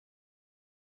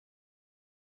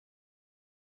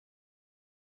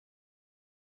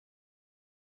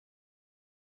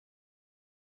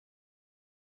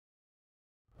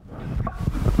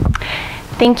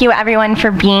Thank you everyone for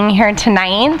being here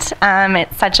tonight.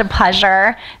 It's such a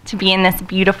pleasure to be in this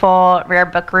beautiful rare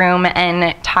book room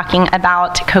and talking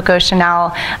about Coco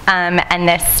Chanel and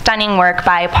this stunning work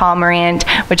by Paul Morand,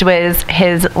 which was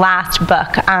his last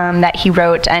book that he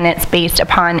wrote, and it's based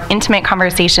upon intimate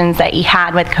conversations that he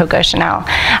had with Coco Chanel.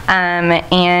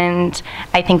 And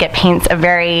I think it paints a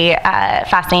very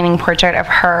fascinating portrait of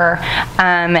her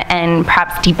and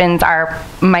perhaps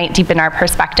might deepen our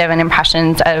perspective and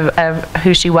impressions of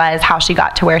who she was, how she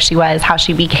got to where she was, how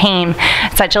she became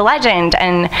such a legend.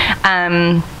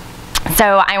 And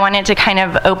so I wanted to kind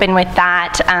of open with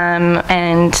that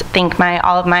and thank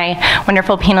all of my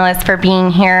wonderful panelists for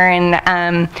being here. And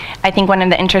I think one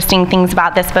of the interesting things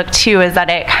about this book too is that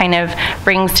it kind of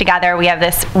brings together, we have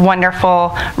this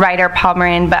wonderful writer, Paul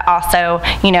Morand, but also,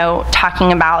 you know,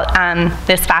 talking about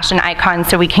this fashion icon,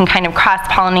 so we can kind of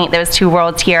cross-pollinate those two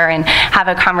worlds here and have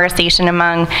a conversation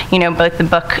among, you know, both the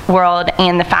book world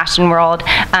and the fashion world,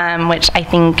 which I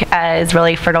think is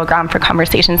really fertile ground for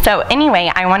conversation. So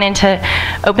anyway, I wanted to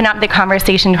open up the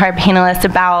conversation to our panelists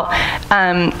about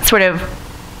sort of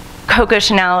Coco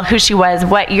Chanel, who she was,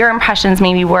 what your impressions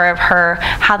maybe were of her,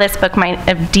 how this book might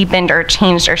have deepened or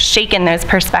changed or shaken those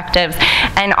perspectives,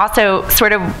 and also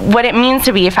sort of what it means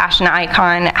to be a fashion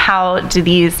icon. How do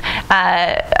these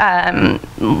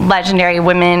legendary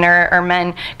women or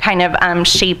men kind of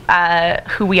shape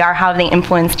who we are, how have they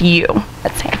influenced you,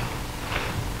 let's say?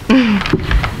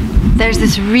 There's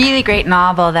this really great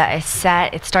novel that is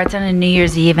set, it starts on a New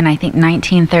Year's Eve in I think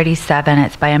 1937.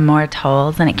 It's by Amor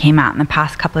Towles, and it came out in the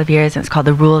past couple of years, and it's called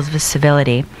The Rules of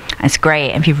Civility. And it's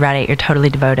great. If you've read it, you're totally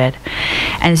devoted.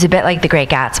 And it's a bit like The Great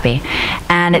Gatsby.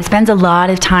 And it spends a lot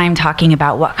of time talking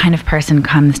about what kind of person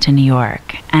comes to New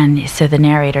York. And so the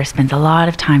narrator spends a lot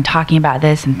of time talking about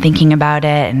this and thinking about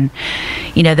it. And,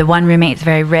 you know, the one roommate's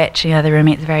very rich, the other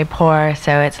roommate's very poor,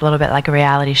 so it's a little bit like a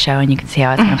reality show, and you can see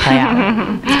how it's going to play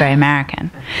out. It's very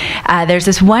American. There's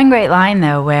this one great line,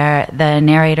 though, where the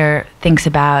narrator thinks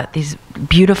about these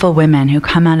beautiful women who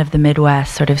come out of the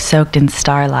Midwest sort of soaked in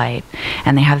starlight,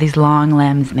 and they have these long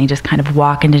limbs, and they just kind of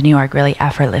walk into New York really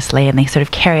effortlessly, and they sort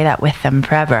of carry that with them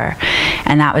forever.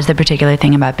 And that was the particular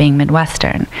thing about being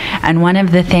Midwestern. And one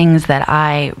of the things that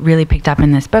I really picked up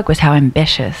in this book was how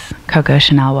ambitious Coco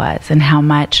Chanel was, and how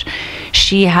much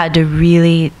she had to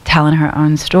really tell in her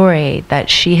own story that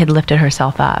she had lifted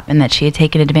herself up and that she had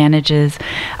taken advantages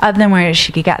of them where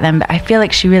she could get them. But I feel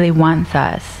like she really wants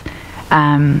us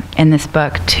in this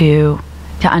book to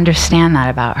understand that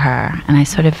about her. And I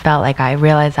sort of felt like I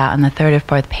realized that on the third or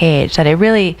fourth page, that it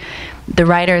really, the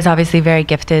writer is obviously very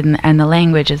gifted and the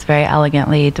language is very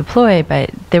elegantly deployed, but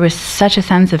there was such a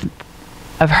sense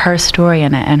of her story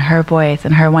in it, and her voice,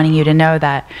 and her wanting you to know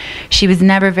that she was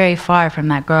never very far from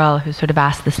that girl who sort of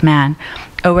asked this man,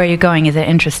 "Oh, where are you going? Is it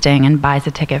interesting?" and buys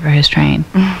a ticket for his train.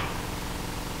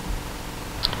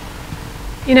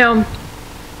 You know,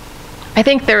 I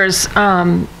think there's,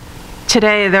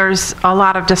 today there's a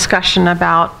lot of discussion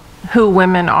about who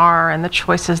women are and the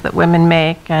choices that women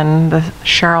make, and the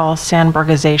Sheryl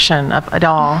Sandbergization of it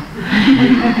all.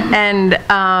 And,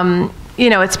 you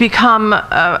know, it's become,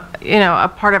 you know, a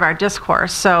part of our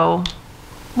discourse. So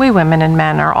we women and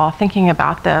men are all thinking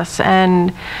about this,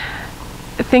 and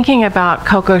thinking about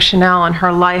Coco Chanel and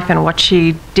her life and what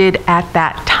she did at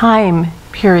that time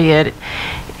period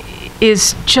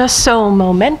is just so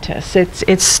momentous.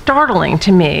 It's startling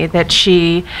to me that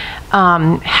she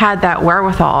had that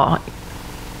wherewithal.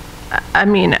 I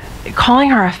mean, calling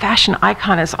her a fashion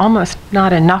icon is almost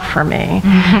not enough for me.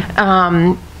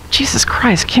 Jesus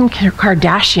Christ, Kim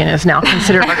Kardashian is now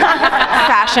considered a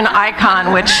fashion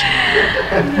icon, which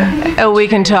we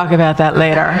can talk about that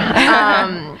later.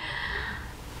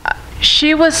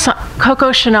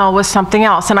 Coco Chanel was something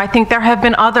else, and I think there have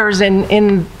been others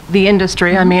in the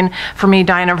industry. I mean, for me,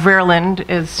 Diana Vreeland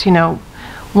is, you know,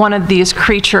 one of these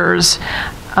creatures.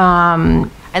 I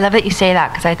love that you say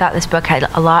that, because I thought this book had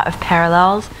a lot of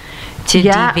parallels to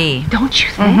DV. Don't you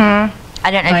think? I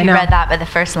don't know if you read that, but the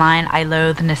first line, "I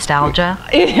loathe nostalgia."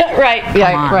 Right,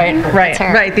 yeah,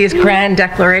 right. These grand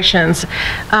declarations.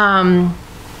 Yeah,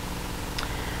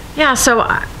 so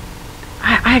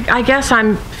I guess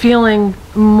I'm feeling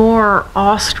more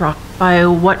awestruck by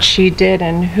what she did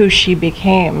and who she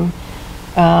became.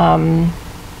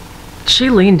 She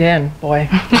leaned in, boy.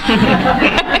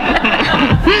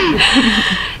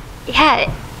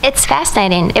 Yeah, it's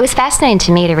fascinating. It was fascinating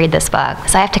to me to read this book,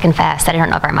 because I have to confess that I don't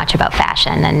know very much about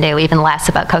fashion and knew even less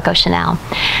about Coco Chanel.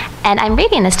 And I'm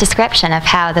reading this description of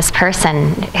how this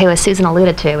person, who, as Susan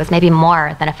alluded to, was maybe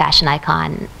more than a fashion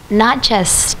icon. Not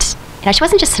just, you know, she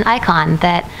wasn't just an icon,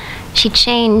 that she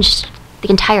changed the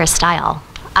entire style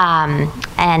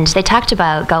And they talked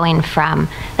about going from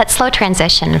that slow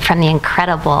transition from the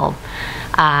incredible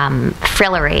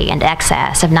frillery and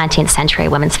excess of 19th century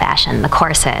women's fashion, the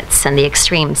corsets and the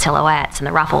extreme silhouettes and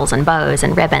the ruffles and bows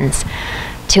and ribbons,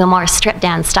 to a more stripped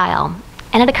down style.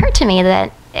 And it occurred to me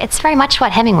that it's very much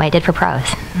what Hemingway did for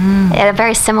prose. A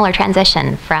very similar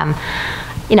transition from,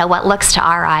 what looks to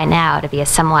our eye now to be a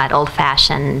somewhat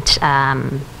old-fashioned,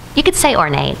 you could say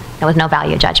ornate, with no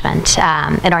value judgment,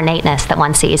 an ornateness that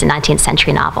one sees in 19th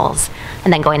century novels,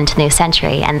 and then going into the new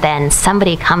century, and then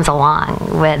somebody comes along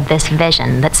with this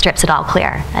vision that strips it all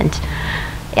clear. And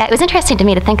yeah, it was interesting to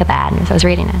me to think of that as I was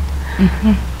reading it.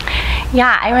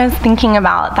 Yeah, I was thinking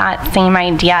about that same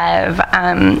idea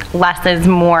of less is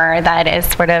more, that is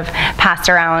sort of passed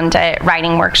around at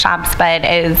writing workshops, but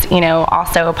is,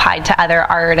 also applied to other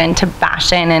art and to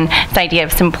fashion, and this idea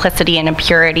of simplicity and a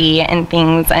purity and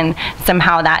things, and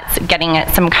somehow that's getting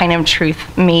at some kind of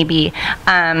truth, maybe.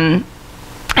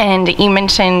 And you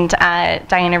mentioned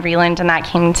Diana Vreeland, and that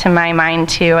came to my mind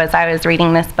too as I was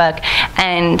reading this book,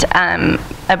 and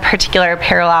a particular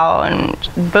parallel,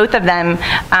 and both of them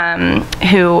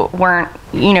who weren't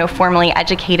formally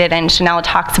educated, and Chanel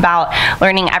talks about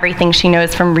learning everything she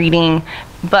knows from reading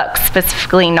books,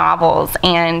 specifically novels,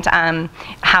 and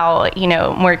how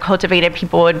more cultivated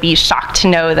people would be shocked to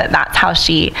know that that's how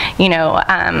she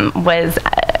was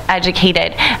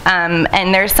educated,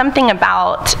 and there's something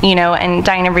about and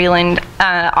Diana Vreeland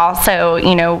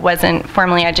also wasn't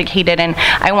formally educated, and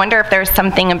I wonder if there's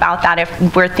something about that,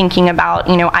 if we're thinking about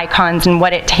icons and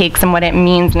what it takes and what it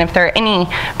means, and if there are any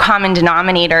common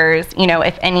denominators,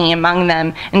 if any, among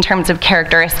them in terms of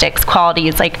characteristics,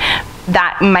 qualities, like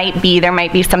there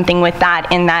might be something with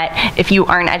that, in that if you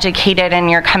aren't educated and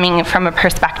you're coming from a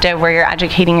perspective where you're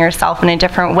educating yourself in a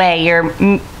different way, you're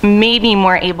maybe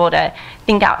more able to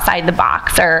think outside the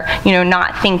box, or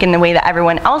not think in the way that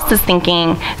everyone else is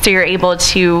thinking, so you're able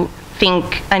to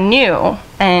think anew.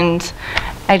 And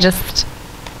I just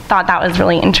thought that was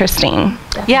really interesting.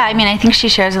 Yeah, I think she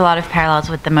shares a lot of parallels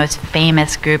with the most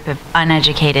famous group of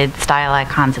uneducated style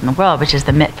icons in the world, which is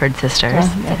the Mitford sisters,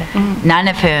 none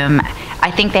of whom, I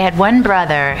think they had one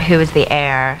brother who was the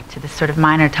heir to this sort of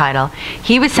minor title.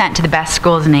 He was sent to the best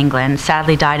schools in England,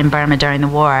 sadly died in Burma during the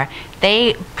war.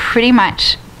 They pretty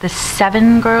much, the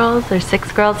 7 girls or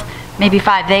 6 girls, maybe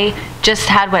 5, they just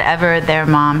had whatever their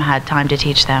mom had time to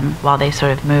teach them while they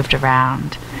sort of moved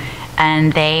around.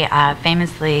 And they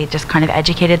famously just kind of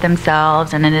educated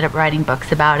themselves and ended up writing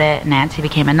books about it. Nancy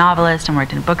became a novelist and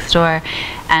worked in a bookstore.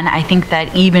 And I think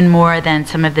that even more than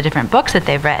some of the different books that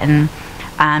they've written,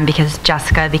 because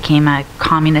Jessica became a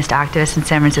communist activist in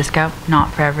San Francisco,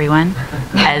 not for everyone,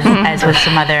 as with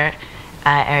some other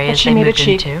areas they moved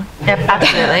into. Yep,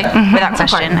 absolutely, without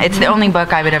question. It's the only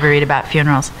book I would ever read about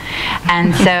funerals.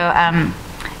 And so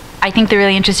I think the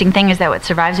really interesting thing is that what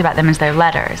survives about them is their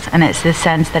letters, and it's this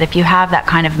sense that if you have that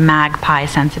kind of magpie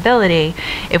sensibility,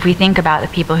 if we think about the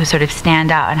people who sort of stand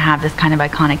out and have this kind of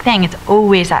iconic thing, it's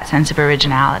always that sense of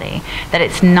originality, that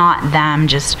it's not them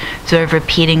just sort of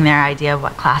repeating their idea of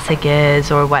what classic is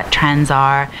or what trends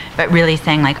are, but really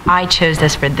saying, like, I chose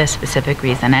this for this specific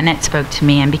reason, and it spoke to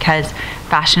me, and because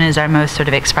fashion is our most sort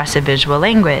of expressive visual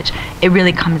language, it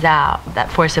really comes out,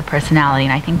 that force of personality,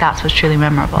 and I think that's what's truly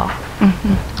memorable.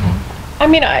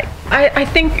 I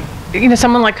think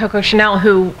someone like Coco Chanel,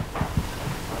 who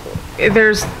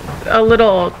there's a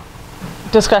little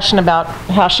discussion about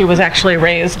how she was actually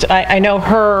raised. I know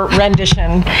her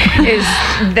rendition is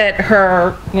that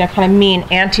her kind of mean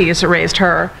aunties raised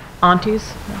her.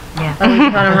 Aunties? Yeah. I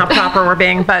don't know how proper we're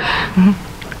being, but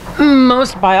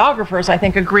most biographers, I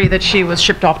think, agree that she was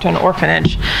shipped off to an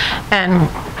orphanage and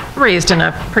raised in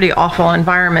a pretty awful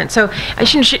environment. So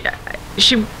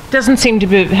she doesn't seem to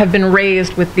have been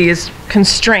raised with these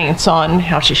constraints on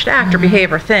how she should act or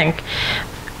behave or think.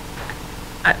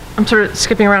 I'm sort of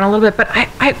skipping around a little bit, but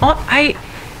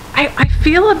I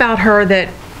feel about her that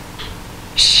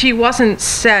she wasn't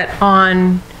set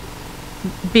on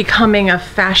becoming a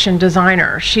fashion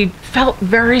designer. She felt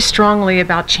very strongly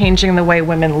about changing the way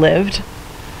women lived,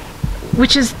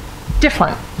 which is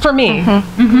different for me.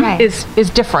 Right. Is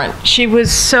different. She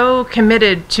was so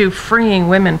committed to freeing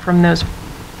women from those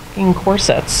fucking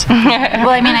corsets. Well,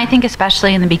 I think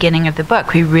especially in the beginning of the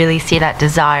book, we really see that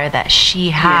desire that she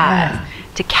has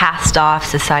to cast off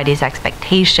society's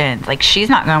expectations. Like, she's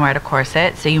not going to wear a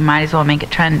corset, so you might as well make it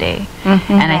trendy.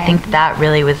 And I think that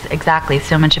really was exactly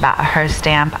so much about her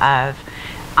stamp of,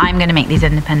 I'm going to make these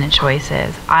independent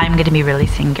choices. I'm going to be really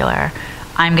singular.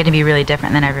 I'm going to be really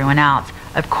different than everyone else.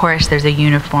 Of course, there's a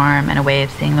uniform and a way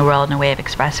of seeing the world and a way of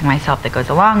expressing myself that goes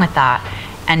along with that.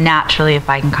 And naturally, if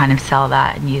I can kind of sell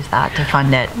that and use that to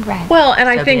fund it. Right. Well, and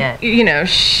I think, you know,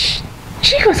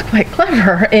 she was quite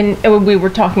clever. And we were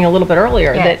talking a little bit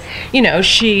earlier that, you know,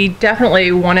 she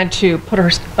definitely wanted to put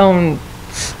her own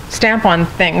stamp on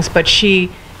things, but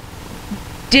she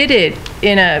did it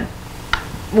in a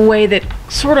way that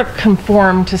sort of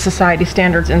conformed to society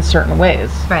standards in certain ways.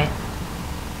 Right.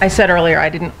 I said earlier I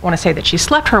didn't want to say that she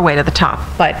slept her way to the top,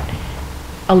 but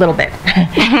a little bit.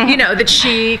 You know, that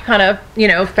she kind of, you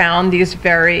know, found these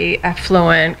very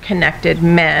affluent, connected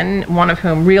men, one of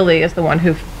whom really is the one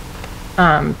who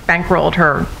bankrolled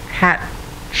her hat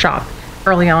shop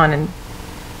early on and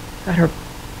got her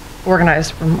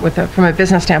organized from a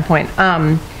business standpoint.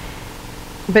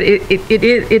 But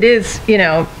it is, you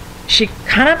know, she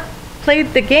kind of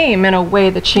played the game in a way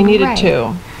that she needed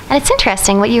to. And it's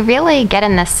interesting, what you really get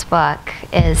in this book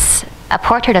is a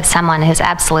portrait of someone who's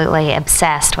absolutely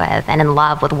obsessed with and in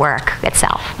love with work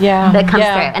itself. Yeah. That comes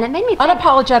through. And it made me think,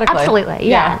 unapologetically. Absolutely,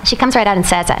 yeah. She comes right out and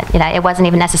says it. You know, it wasn't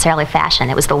even necessarily fashion,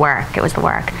 it was the work. It was the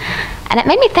work. And it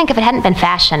made me think if it hadn't been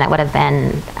fashion, it would have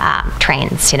been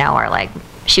trains, you know, or like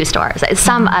shoe stores. It's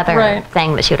some other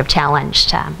thing that she would have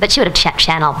challenged, that she would have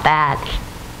channeled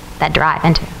that drive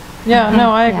into. Yeah,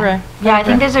 no, I agree. Yeah, I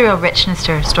think there's a real richness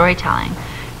to her storytelling.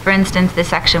 For instance, the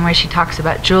section where she talks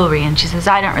about jewelry, and she says,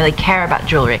 I don't really care about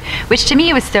jewelry, which to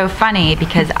me was so funny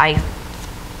because I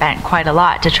spent quite a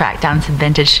lot to track down some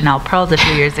vintage Chanel pearls a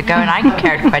few years ago, and I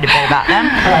cared quite a bit about them.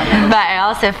 But I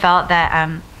also felt that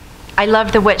I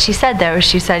loved what she said, though.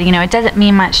 She said, you know, it doesn't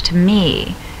mean much to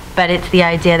me, but it's the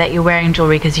idea that you're wearing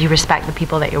jewelry because you respect the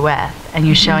people that you're with, and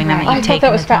you're showing them that you've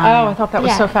taken the time. I thought that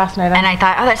was so fascinating. And I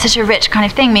thought, oh, that's such a rich kind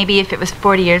of thing. Maybe if it was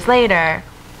 40 years later,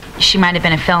 she might have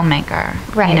been a filmmaker,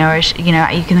 right? You know, or you know,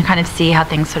 you can kind of see how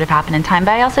things sort of happen in time.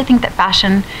 But I also think that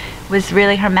fashion was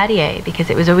really her métier because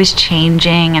it was always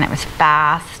changing and it was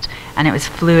fast and it was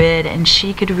fluid, and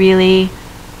she could really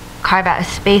carve out a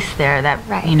space there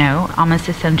that, you know, almost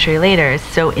a century later is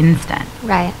so instant.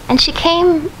 Right. And she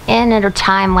came in at a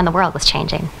time when the world was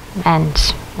changing,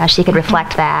 and you know, she could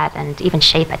reflect that and even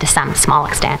shape it to some small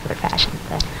extent with her fashion.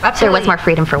 There was more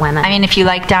freedom for women. I mean, if you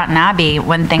like Downton Abbey,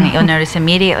 one thing that you'll notice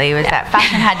immediately was that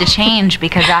fashion had to change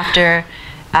because after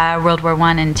World War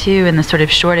I and II and the sort of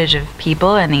shortage of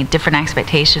people and the different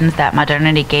expectations that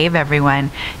modernity gave everyone,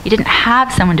 you didn't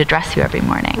have someone to dress you every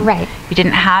morning. Right. You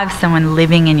didn't have someone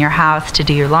living in your house to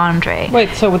do your laundry.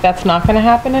 Wait, so that's not going to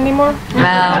happen anymore?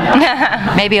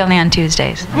 Well, maybe only on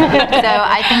Tuesdays. So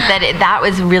I think that that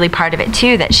was really part of it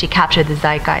too, that she captured the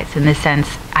zeitgeist in the sense,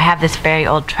 I have this very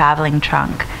old traveling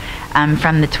trunk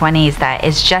from the 20s that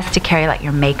is just to carry like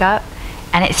your makeup.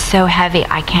 And it's so heavy,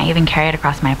 I can't even carry it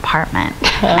across my apartment.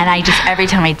 And I just, every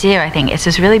time I do, I think it's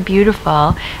just really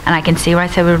beautiful, and I can see why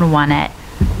someone would want it,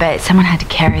 but someone had to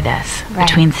carry this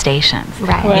between stations.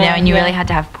 Right. You know, and you really had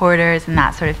to have porters and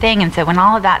that sort of thing. And so when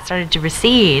all of that started to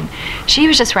recede, she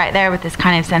was just right there with this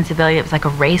kind of sensibility. It was like a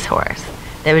racehorse.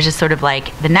 That was just sort of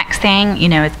like, the next thing, you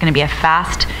know, it's going to be a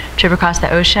fast trip across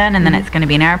the ocean, and then it's going to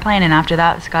be an airplane, and after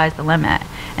that, the sky's the limit.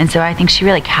 And so I think she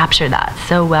really captured that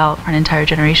so well for an entire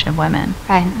generation of women.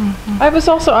 Right. I was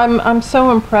also, I'm so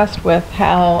impressed with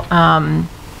how,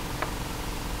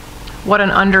 what an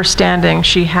understanding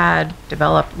she had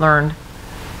developed, learned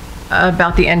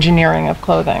about the engineering of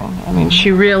clothing. I mean, she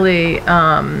really,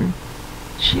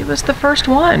 she was the first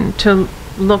one to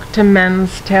look to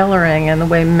men's tailoring and the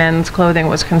way men's clothing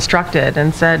was constructed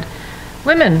and said,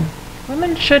 women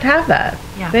should have that.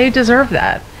 Yeah. They deserve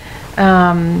that.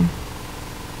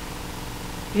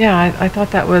 I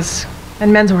thought that was,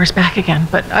 and menswear's back again,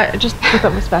 but I just thought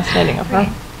that was fascinating of her.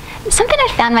 Something I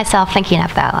found myself thinking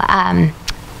of, though, I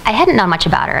hadn't known much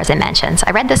about her, as I mentioned. So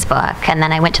I read this book, and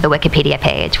then I went to the Wikipedia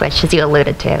page, which, as you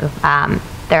alluded to,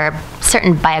 there are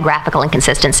certain biographical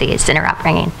inconsistencies in her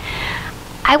upbringing.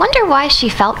 I wonder why she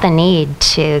felt the need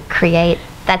to create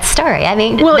that story. I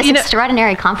mean, this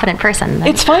extraordinary, confident person.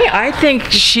 It's funny. I think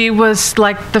she was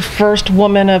like the first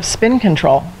woman of spin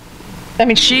control. I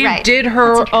mean, she did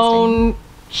her own,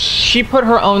 she put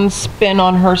her own spin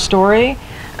on her story.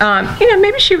 You know,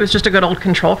 maybe she was just a good old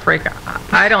control freak.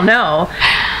 I don't know.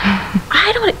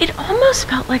 It almost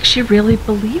felt like she really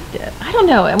believed it. I don't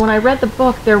know. And when I read the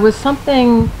book, there was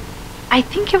something. I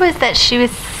think it was that she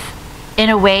was, in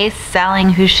a way, selling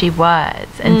who she was.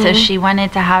 And so she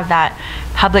wanted to have that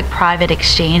public-private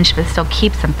exchange, but still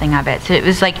keep something of it. So it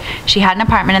was like she had an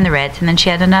apartment in the Ritz, and then she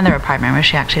had another apartment where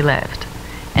she actually lived.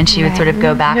 And she would sort of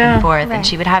go back and forth, and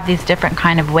she would have these different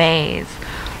kind of ways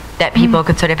that people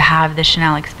could sort of have the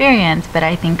Chanel experience. But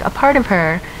I think a part of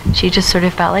her, she just sort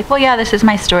of felt like, well, yeah, this is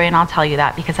my story, and I'll tell you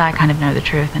that because I kind of know the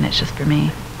truth, and it's just for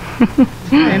me.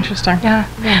 Very interesting.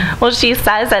 Yeah. Well, she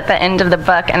says at the end of the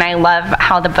book, and I love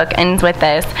how the book ends with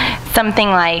this, something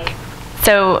like,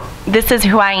 so this is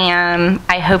who I am,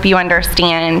 I hope you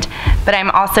understand, but I'm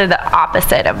also the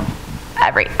opposite of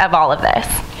all of this.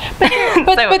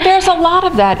 But there's a lot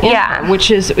of that in her, which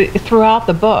is throughout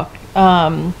the book.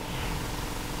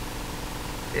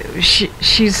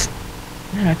 She's,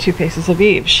 two faces of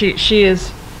Eve. She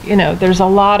is, there's a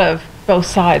lot of both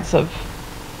sides of.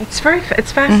 It's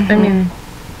fascinating. I mean,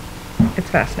 it's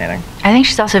fascinating. I think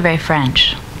she's also very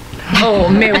French. Oh,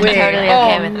 mais oui. I'm totally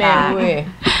okay with that. Oui.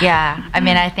 Yeah, I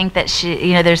mean, I think that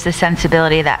there's the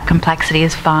sensibility that complexity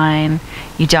is fine.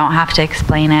 You don't have to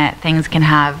explain it. Things can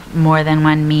have more than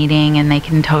one meaning, and they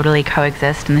can totally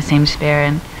coexist in the same sphere,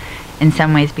 and in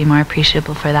some ways be more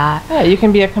appreciable for that. Yeah, you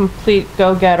can be a complete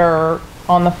go-getter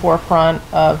on the forefront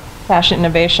of fashion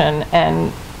innovation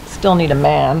and still need a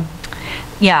man.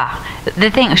 Yeah,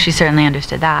 she certainly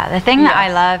understood that. The thing that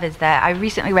I love is that I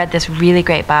recently read this really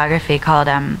great biography called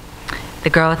The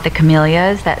Girl with the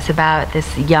Camellias, that's about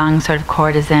this young sort of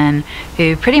courtesan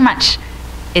who pretty much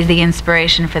is the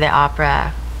inspiration for the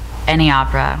opera, any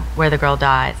opera, where the girl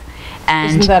dies. And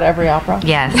isn't that every opera?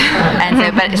 Yes. And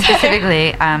so, but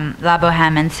specifically La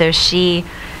Bohème. And so she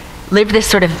lived this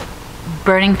sort of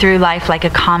burning through life like a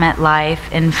comet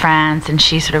life in France, and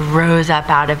she sort of rose up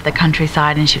out of the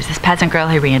countryside, and she was this peasant girl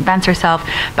who reinvents herself.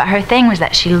 But her thing was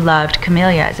that she loved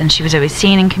camellias, and she was always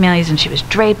seen in camellias, and she was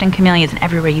draped in camellias, and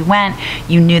everywhere you went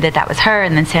you knew that was her.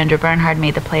 And then Sandra Bernhard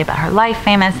made the play about her life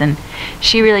famous, and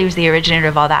she really was the originator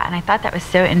of all that. And I thought that was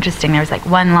so interesting. There was like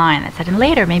one line that said, and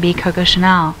later maybe Coco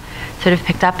Chanel sort of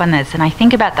picked up on this. And I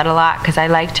think about that a lot because I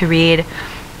like to read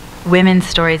women's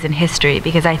stories in history,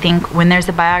 because I think when there's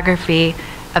a biography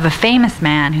of a famous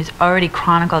man who's already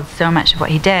chronicled so much of what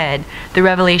he did, the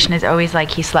revelation is always like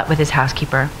he slept with his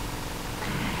housekeeper.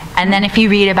 And then if you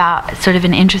read about sort of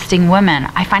an interesting woman,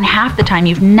 I find half the time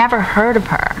you've never heard of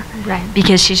her. Right.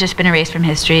 Because she's just been erased from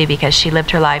history, because she lived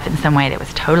her life in some way that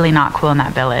was totally not cool in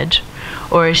that village.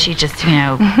 Or she just,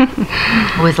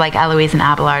 was like Eloise and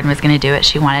Abelard and was going to do what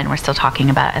she wanted, and we're still talking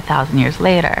about it 1,000 years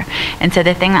later. And so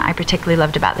the thing that I particularly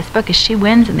loved about this book is she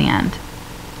wins in the end.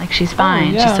 Like, she's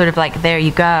fine. She's sort of like, there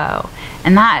you go.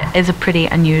 And that is a pretty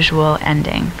unusual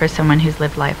ending for someone who's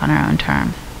lived life on her own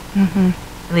terms.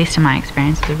 At least in my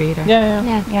experience as a reader.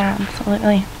 Yeah,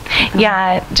 absolutely.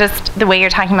 Yeah, just the way you're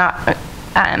talking about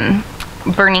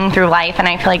burning through life, and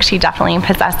I feel like she definitely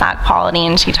possessed that quality.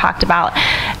 And she talked about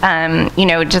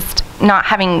just not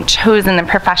having chosen the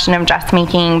profession of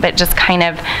dressmaking, but just kind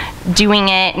of doing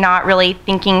it, not really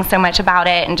thinking so much about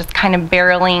it, and just kind of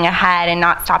barreling ahead and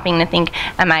not stopping to think,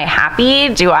 am I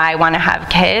happy? Do I want to have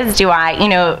kids? Do I,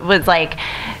 it was like,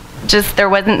 just there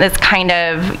wasn't this kind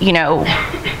of,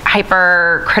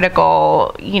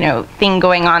 hypercritical, thing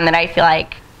going on that I feel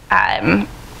like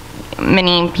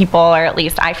many people, or at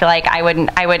least I feel like I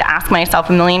would ask myself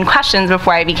a million questions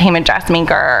before I became a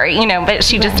dressmaker, but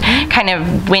she just kind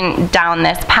of went down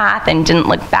this path and didn't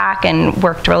look back and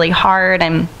worked really hard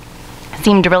and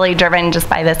seemed really driven just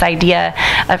by this idea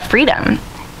of freedom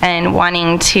and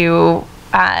wanting to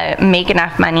make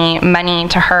enough money. Money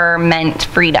to her meant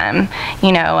freedom,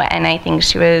 and I think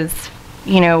she was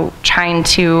trying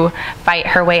to fight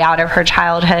her way out of her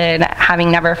childhood, having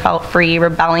never felt free,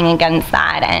 rebelling against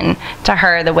that. And to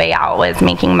her, the way out was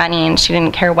making money, and she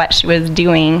didn't care what she was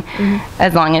doing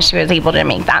as long as she was able to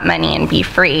make that money and be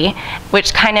free,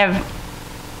 which kind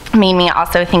of made me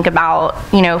also think about,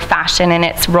 fashion and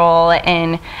its role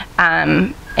in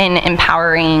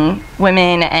empowering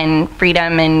women and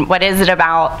freedom, and what is it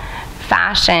about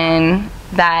fashion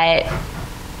that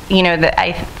that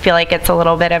I feel like it's a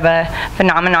little bit of a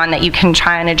phenomenon that you can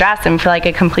try on a dress and feel like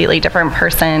a completely different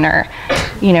person, or,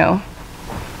 Right.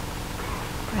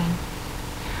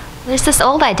 There's this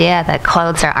old idea that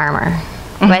clothes are armor,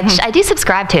 which I do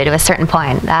subscribe to a certain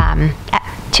point.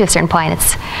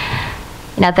 It's,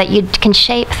 that you can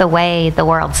shape the way the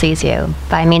world sees you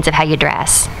by means of how you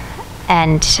dress.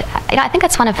 And I think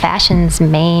that's one of fashion's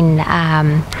main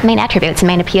attributes,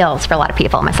 main appeals for a lot of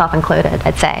people, myself included,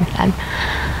 I'd say.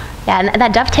 And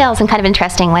that dovetails in kind of an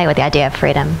interesting way with the idea of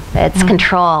freedom. It's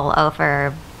control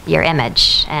over your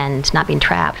image and not being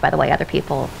trapped by the way other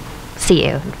people see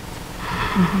you.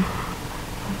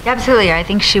 Absolutely. I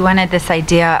think she wanted this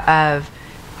idea of,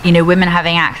 women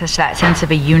having access to that sense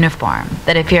of a uniform,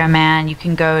 that if you're a man, you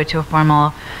can go to a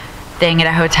formal thing at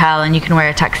a hotel and you can wear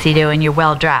a tuxedo and you're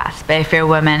well dressed. But if you're a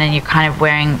woman and you're kind of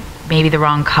wearing maybe the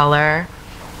wrong color,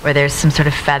 or there's some sort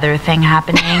of feather thing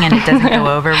happening and it doesn't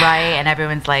go over right, and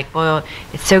everyone's like, well,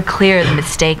 it's so clear the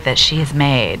mistake that she has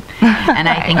made. And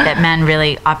I think that men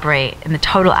really operate in the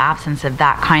total absence of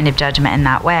that kind of judgment in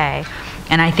that way.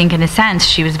 And I think in a sense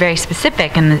she was very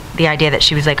specific in the idea that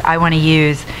she was like, I want to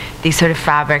use these sort of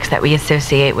fabrics that we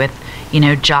associate with, you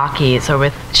know, jockeys or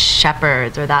with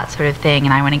shepherds or that sort of thing,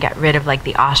 and I want to get rid of like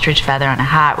the ostrich feather on a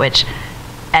hat, which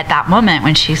at that moment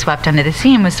when she swept under the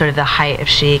scene was sort of the height of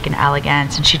chic and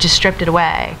elegance, and she just stripped it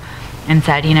away and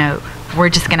said, you know, we're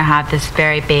just going to have this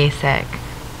very basic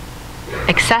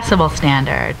accessible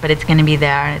standard, but it's going to be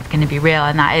there and it's going to be real,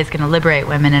 and that is going to liberate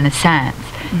women in a sense,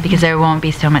 because there won't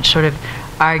be so much sort of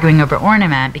arguing over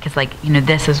ornament, because like, you know,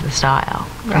 this is the style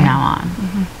from now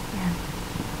on.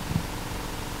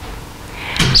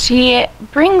 She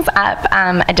brings up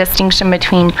a distinction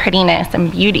between prettiness and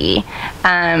beauty,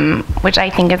 which I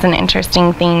think is an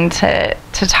interesting thing to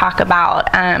talk about.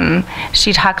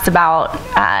 She talks about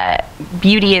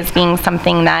beauty as being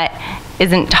something that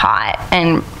isn't taught,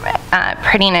 and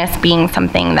prettiness being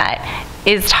something that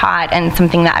is taught and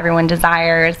something that everyone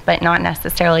desires, but not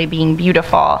necessarily being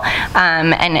beautiful.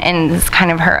 And this is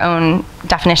kind of her own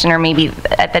definition, or maybe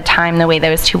at the time the way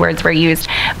those two words were used.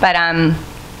 But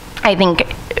I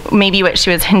think maybe what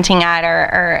she was hinting at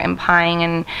or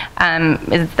implying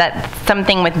is that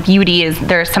something with beauty is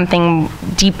there's something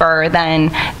deeper than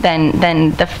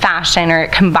the fashion, or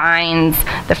it combines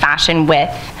the fashion with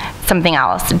something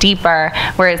else deeper,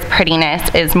 whereas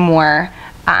prettiness is more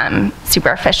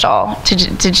superficial.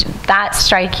 Did that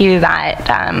strike you, that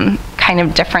kind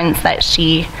of difference that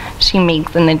she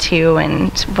makes in the two,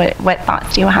 and what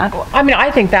thoughts do you have? I mean, I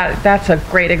think that's a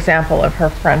great example of her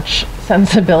French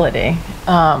sensibility.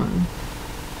 Again,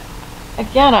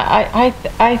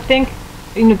 I think,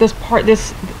 you know, this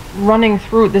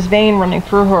vein running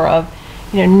through her of,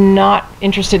 you know, not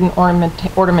interested in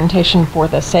ornamentation for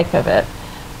the sake of it.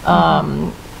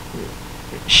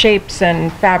 Shapes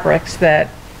and fabrics that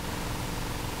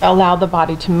allow the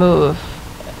body to move.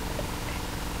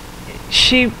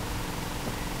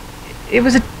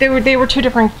 They were two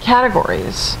different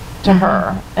categories to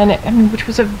her, and which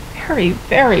was a very,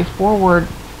 very forward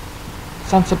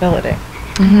sensibility.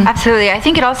 Absolutely. I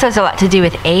think it also has a lot to do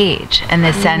with age, in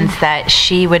the sense that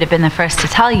she would have been the first to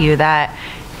tell you that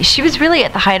she was really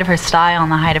at the height of her style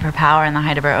and the height of her power and the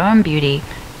height of her own beauty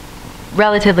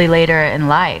relatively later in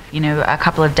life, you know, a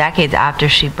couple of decades after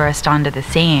she burst onto the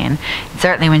scene,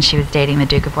 certainly when she was dating the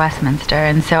Duke of Westminster.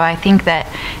 And so I think that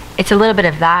it's a little bit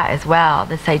of that as well,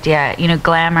 this idea, you know,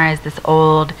 glamour is this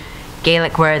old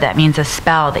Gaelic word that means a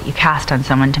spell that you cast on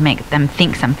someone to make them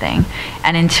think something.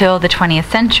 And until the 20th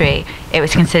century, it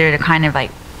was considered a kind of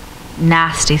like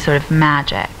nasty sort of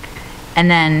magic.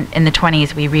 And then in the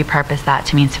 20s, we repurposed that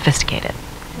to mean sophisticated.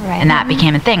 Right. And that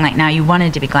became a thing. Like, now you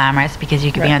wanted to be glamorous because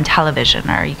you could be on television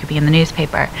or you could be in the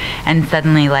newspaper, and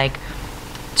suddenly like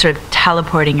sort of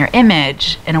teleporting your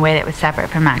image in a way that was separate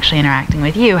from actually interacting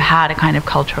with you had a kind of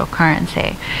cultural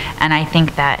currency. And I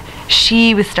think that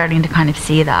she was starting to kind of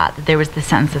see that there was this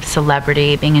sense of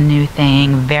celebrity being a new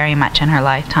thing very much in her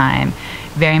lifetime,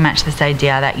 very much this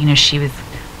idea that, you know, she was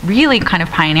really kind of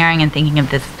pioneering and thinking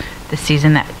of this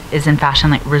season that is in fashion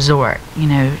like resort, you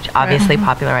know, obviously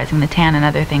popularizing the tan and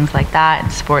other things like that, and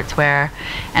sportswear.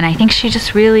 And I think she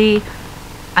just really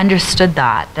understood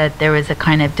that there was a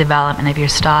kind of development of your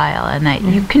style, and that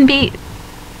you can be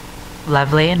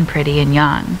lovely and pretty and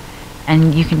young,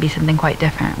 and you can be something quite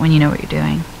different when you know what you're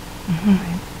doing.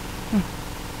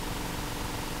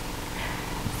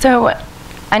 So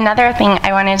another thing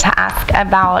I wanted to ask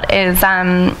about is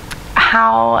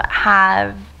how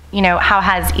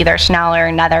has either Chanel or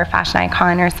another fashion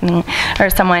icon or something, or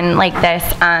someone like this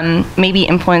maybe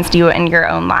influenced you in your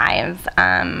own lives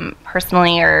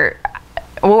personally, or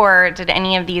did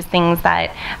any of these things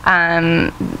that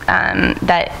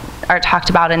that are talked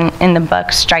about in the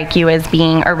book strike you as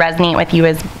being, or resonate with you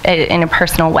as in a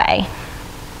personal way?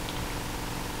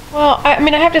 Well, I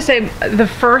mean, I have to say, the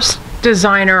first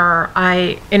designer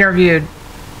I interviewed,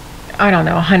 I don't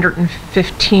know,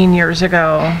 115 years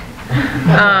ago,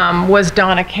 was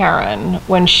Donna Karan,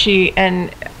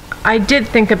 and I did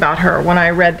think about her when I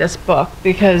read this book,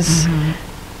 because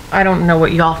I don't know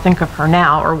what y'all think of her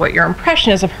now or what your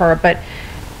impression is of her, but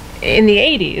in the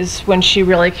 80s, when she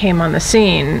really came on the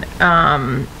scene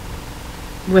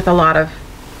with a lot of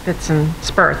fits and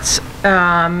spurts,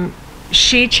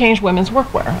 she changed women's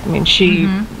workwear. I mean, she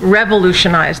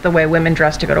revolutionized the way women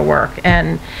dress to go to work,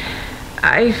 and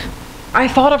I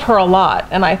thought of her a lot,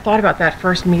 and I thought about that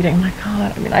first meeting. My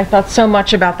God, I mean, I thought so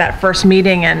much about that first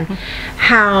meeting, and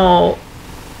how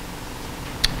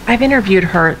I've interviewed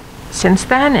her since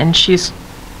then, and she's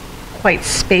quite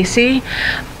spacey,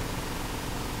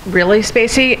 really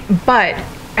spacey, but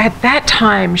at that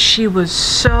time she was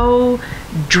so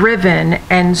driven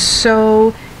and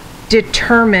so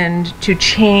determined to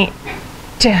change,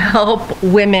 to help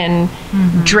women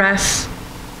dress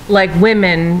like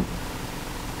women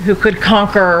who could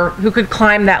conquer, who could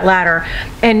climb that ladder.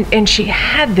 And she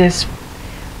had this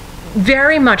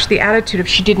very much the attitude of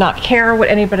she did not care what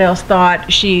anybody else thought.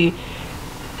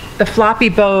 The floppy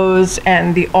bows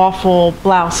and the awful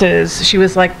blouses, she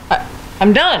was like,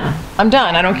 I'm done,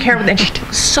 I don't care. And she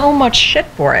took so much shit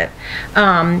for it.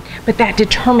 But that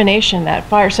determination, that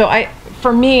fire. So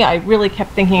for me, I really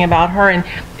kept thinking about her, and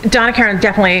Donna Karan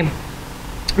definitely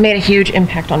made a huge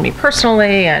impact on me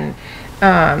personally, and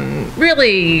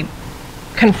really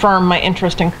confirmed my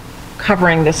interest in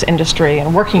covering this industry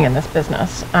and working in this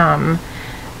business.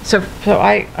 So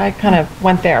I kind of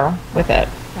went there with it.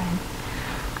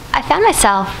 I found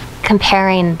myself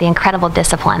comparing the incredible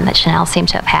discipline that Chanel seemed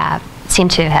to have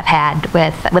had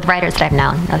with writers that I've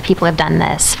known, the people who have done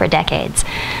this for decades,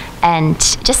 and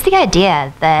just the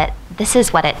idea that this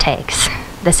is what it takes,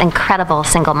 this incredible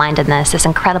single-mindedness, this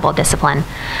incredible discipline.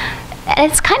 And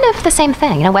it's kind of the same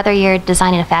thing, whether you're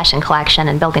designing a fashion collection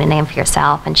and building a name for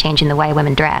yourself and changing the way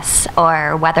women dress,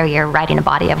 or whether you're writing a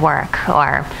body of work,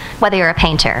 or whether you're a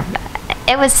painter.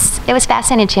 It was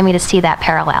fascinating to me to see that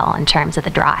parallel in terms of the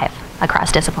drive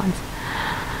across disciplines.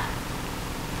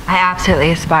 I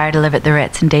absolutely aspire to live at the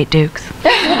Ritz and date dukes.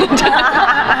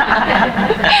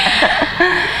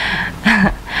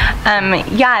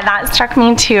 Yeah, that struck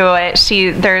me too.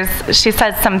 She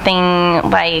says something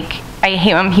like, I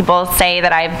hate when people say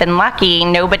that I've been lucky.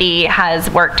 Nobody has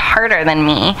worked harder than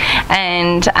me.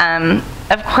 And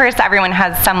of course, everyone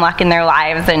has some luck in their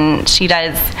lives, and she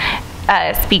does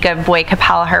speak of Boy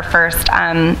Capel, her first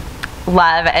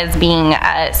love, as being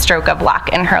a stroke of luck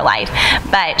in her life.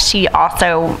 But she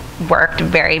also worked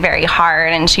very, very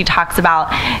hard, and she talks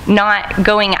about not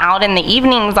going out in the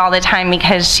evenings all the time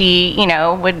because she,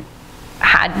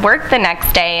 had work the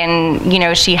next day,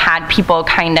 and she had people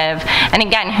kind of, and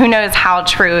again, who knows how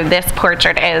true this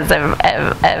portrait is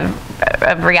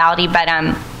of reality, but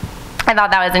I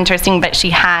thought that was interesting. But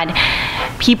she had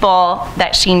people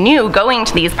that she knew going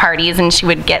to these parties, and she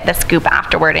would get the scoop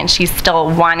afterward, and she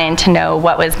still wanted to know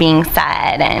what was being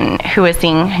said and who was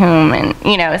seeing whom, and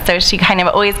so she kind of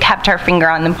always kept her finger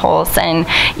on the pulse, and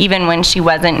even when she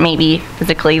wasn't maybe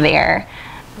physically there.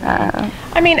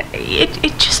 I mean,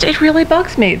 it really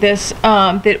bugs me, this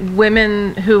that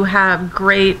women who have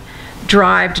great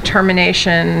drive,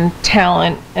 determination,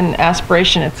 talent, and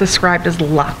aspiration, it's described as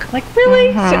luck. Like,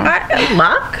 really? So,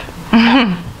 luck?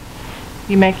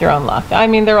 You make your own luck. I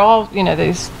mean, they're all,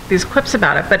 these quips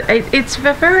about it, but it's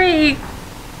a very,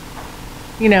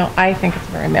 I think it's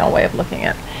a very male way of looking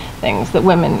at things, that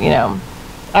women,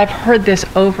 I've heard this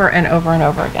over and over and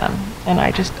over again, and I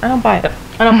don't buy it.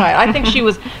 I think she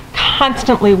was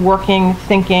constantly working,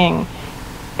 thinking.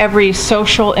 Every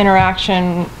social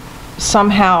interaction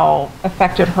somehow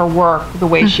affected her work, the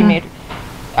way she made.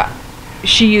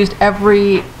 She used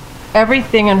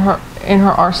everything in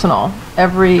her arsenal,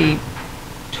 every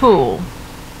tool,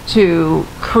 to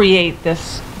create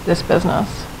this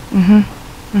business.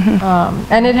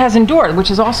 And it has endured, which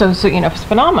is also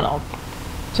phenomenal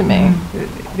to me.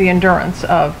 The endurance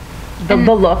of the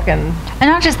look, and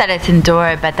not just that it's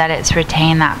endured, but that it's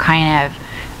retained that kind of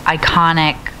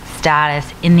iconic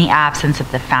status in the absence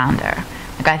of the founder.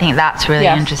 Like, I think that's really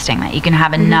interesting, that you can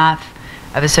have enough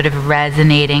of a sort of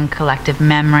resonating collective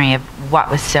memory of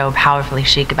what was so powerfully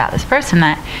chic about this person,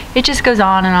 that it just goes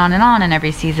on and on and on, and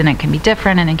every season it can be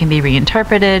different and it can be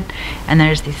reinterpreted, and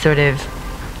there's these sort of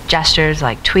gestures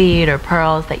like tweed or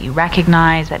pearls that you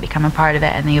recognize, that become a part of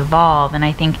it, and they evolve. And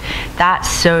I think that's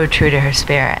so true to her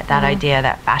spirit, that idea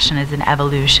that fashion is an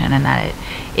evolution, and that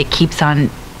it keeps on,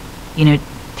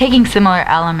 taking similar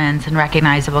elements and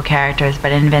recognizable characters,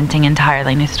 but inventing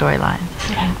entirely new storylines.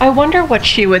 I wonder what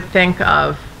she would think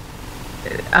of,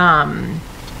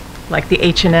 like the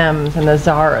H&Ms and the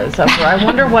Zaras of her. I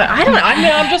wonder what, I don't know. I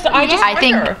mean,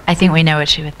 I think we know what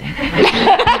she would think.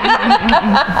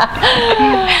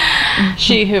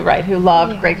 She who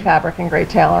loved great fabric and great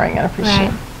tailoring and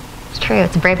appreciation. Right. It's true.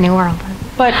 It's a brave new world.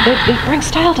 But it brings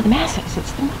style to the masses.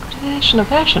 It's the democratization of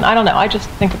fashion. I don't know. I just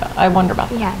I wonder about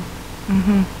that. Yeah.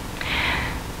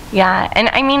 Yeah, and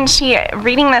I mean,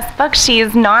 reading this book,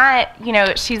 she's not,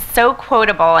 she's so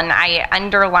quotable, and I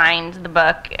underlined the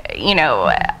book,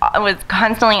 I was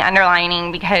constantly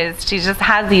underlining because she just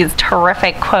has these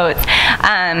terrific quotes.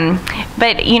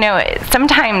 But,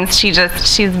 sometimes she does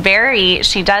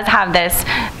have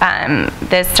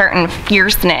this certain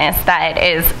fierceness that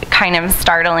is kind of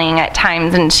startling at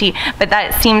times, but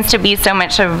that seems to be so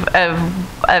much of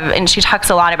and she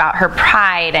talks a lot about her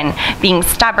pride and being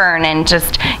stubborn and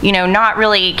just, not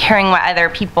really caring what other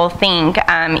people think,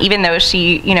 even though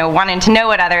she, wanted to know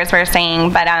what others were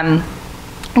saying, but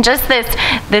just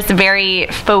this very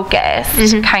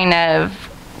focused kind of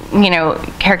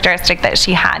characteristic that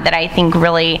she had that I think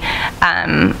really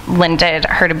lended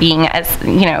her to being as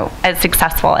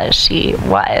successful as she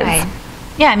was. Right.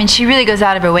 Yeah, I mean, she really goes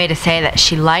out of her way to say that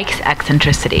she likes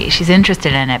eccentricity. She's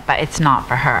interested in it, but it's not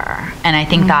for her. And I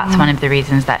think that's one of the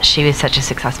reasons that she was such a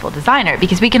successful designer,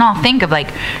 because we can all think of like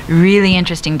really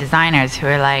interesting designers who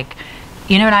are like,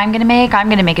 you know what I'm going to make? I'm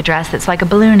going to make a dress that's like a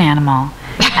balloon animal.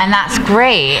 And that's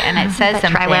great, and it says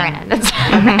something. Try wearing it.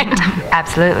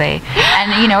 Absolutely.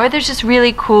 And, or there's just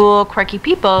really cool, quirky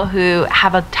people who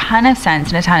have a ton of sense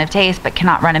and a ton of taste, but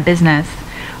cannot run a business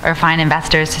or find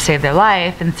investors to save their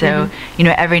life. And so,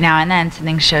 every now and then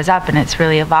something shows up and it's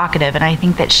really evocative. And I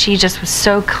think that she just was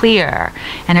so clear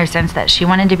in her sense that she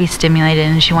wanted to be stimulated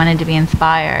and she wanted to be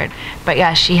inspired. But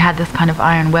yeah, she had this kind of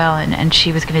iron will, and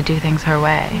she was going to do things her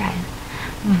way. Right.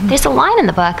 There's a line in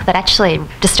the book that actually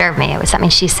disturbed me. It was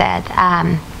something she said,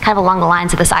 kind of along the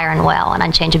lines of this iron will and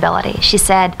unchangeability. She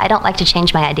said, "I don't like to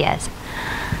change my ideas."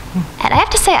 And I have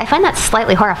to say, I find that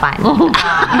slightly horrifying. So,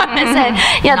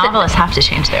 novelists have to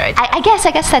change their ideas.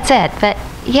 I guess that's it. But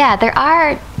yeah, there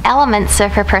are elements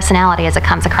of her personality as it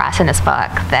comes across in this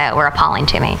book that were appalling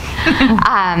to me,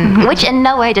 which in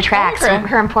no way detracts from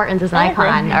her importance as an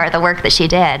icon or the work that she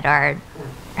did or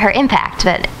her impact.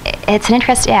 But it was an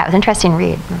interesting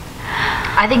read.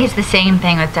 I think it's the same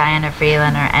thing with Diana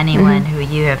Vreeland or anyone who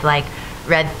you have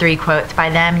read 3 quotes by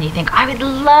them and you think, I would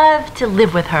love to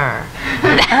live with her.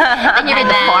 And you read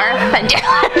the fourth, and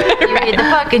you read the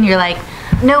book and you're like,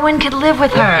 no one could live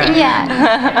with her. Yeah,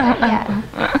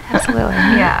 absolutely.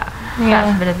 Yeah,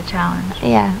 that's a bit of a challenge.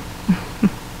 Yeah.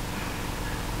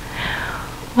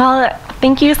 Well,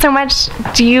 thank you so much.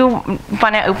 Do you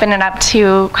want to open it up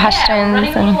to questions? Yeah, we're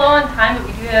running a little low on time, but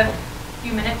we do have a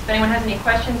few minutes. If anyone has any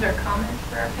questions or comments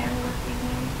for our panel this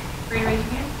evening, free to raise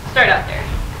your hand. Start out there.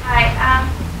 Hi.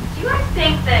 Do you guys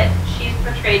think that she's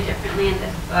portrayed differently in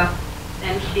this book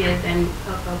than she is in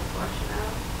Coco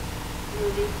Chanel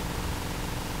movie?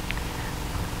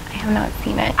 I have not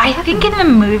seen it. I think in the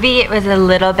movie it was a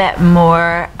little bit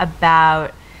more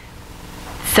about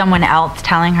someone else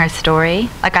telling her story.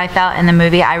 Like I felt in the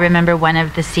movie, I remember one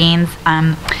of the scenes,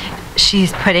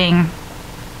 she's putting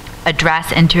a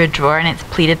dress into a drawer and it's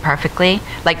pleated perfectly,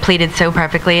 pleated so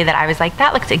perfectly that I was like,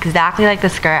 that looks exactly like the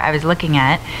skirt I was looking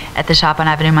at the shop on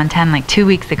Avenue Montaigne 2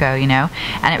 weeks ago,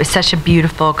 and it was such a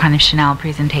beautiful kind of Chanel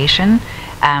presentation.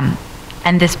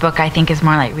 And this book I think is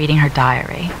more like reading her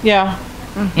diary. Yeah.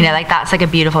 That's like a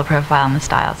beautiful profile in the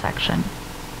style section.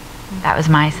 That was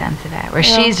my sense of it, where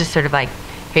she's just sort of like,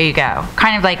 here you go.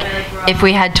 Kind of like if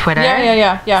we had Twitter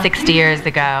 60 years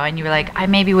ago and you were like, I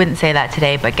maybe wouldn't say that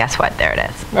today, but guess what? There it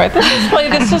is. Right. This is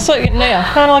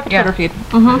kind of like a Twitter feed.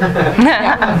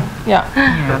 Yeah.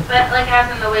 But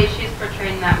as in the way she's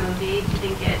portrayed in that movie, do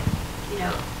you think it,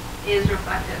 is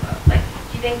reflective of, do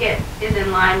you think it is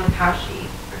in line with how she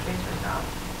portrays herself?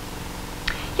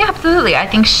 Yeah, absolutely. I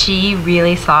think she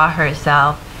really saw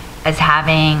herself as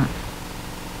having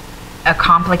a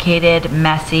complicated,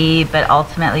 messy, but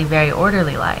ultimately very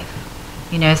orderly life.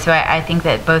 So I think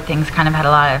that both things kind of had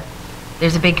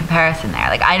there's a big comparison there.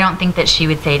 I don't think that she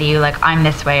would say to you, I'm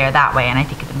this way or that way, and I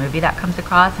think in the movie that comes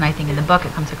across, and I think in the book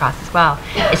it comes across as well,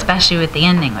 especially with the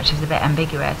ending, which is a bit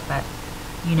ambiguous, but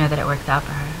you know that it works out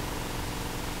for her.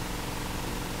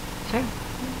 Sure.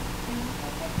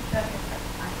 I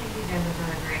think you guys have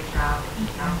done a great job of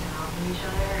bouncing off of each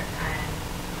other and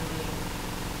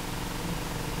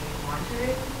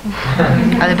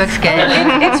Oh, the book's good.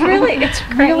 It's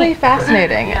really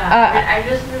fascinating. Yeah, I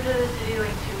just moved to the city 2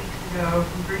 weeks ago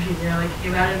from Virginia.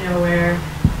 Came out of nowhere.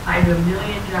 I have a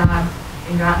million jobs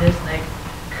and got this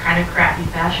kind of crappy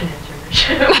fashion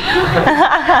internship.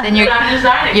 Then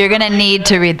you're gonna need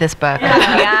to read this book.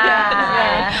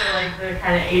 Yeah. The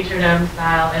kind of H&M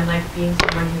style and being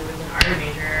someone who was an art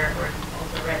major or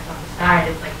also writes on the side,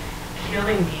 it's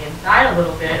killing me inside a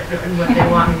little bit, and what they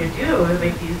want me to do is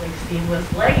these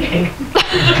seamless leggings.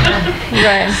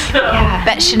 Right. So. Yeah.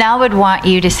 But Chanel would want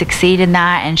you to succeed in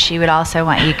that, and she would also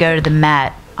want you to go to the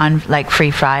Met on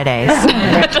free Fridays.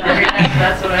 That's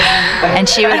what I And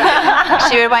she would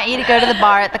want you to go to the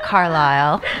bar at the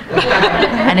Carlisle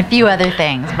and a few other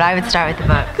things, but I would start with the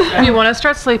book. If you want to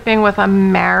start sleeping with a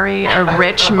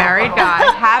rich married guy,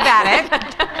 have at it.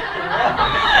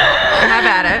 Have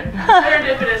at it.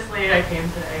 Serendipitously, I came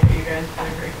today. You guys did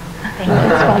a great conversation.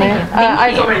 That's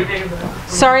funny. So many things.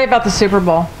 Sorry about the Super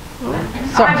Bowl.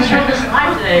 So I showed this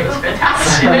live today. It was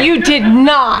fantastic. You did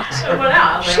not. Well, no,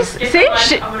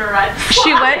 I'm gonna ride.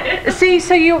 She went. See,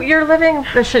 so you're living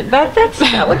the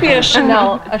that would be a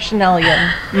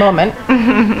Chanelian moment.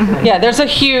 Yeah, there's a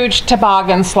huge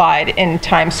toboggan slide in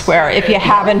Times Square. If you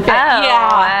haven't been,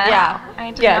 yeah,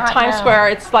 Times Square.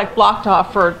 It's like blocked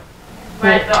off for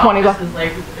 20 blocks. It's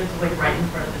like right in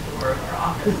front of the door of our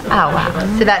office. So Oh wow!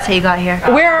 So that's how you got here.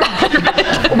 Where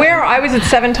I was at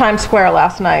 7 Times Square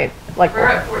last night. Like we're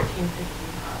at 1450.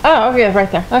 Oh, yeah,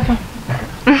 right there. Okay.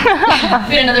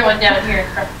 We had another one down here.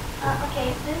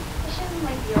 Okay, this question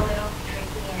might be a little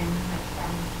tricky and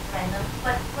random,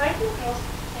 but where do girls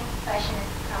think fashion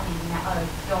is coming now, or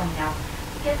it's going now?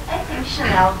 Because I think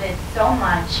Chanel did so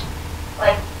much,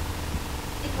 like,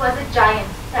 it was a giant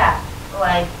step.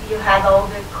 Like, you had all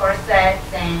the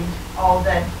corsets and all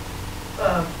the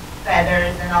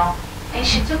feathers and all, and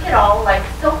she took it all, like,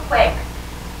 so quick.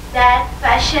 That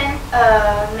fashion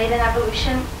made an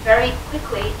evolution very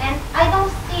quickly, and I don't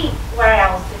see where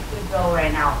else it could go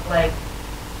right now. Like,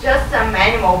 just some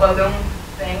animal balloon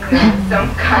thing,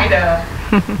 some kind of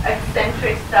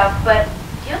eccentric stuff. But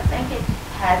do you think it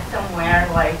has somewhere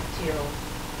like to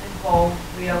evolve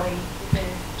really?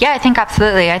 Yeah, I think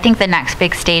absolutely. I think the next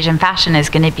big stage in fashion is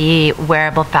going to be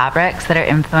wearable fabrics that are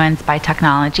influenced by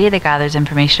technology that gathers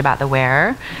information about the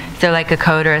wearer. So like a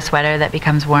coat or a sweater that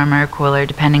becomes warmer or cooler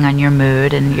depending on your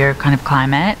mood and your kind of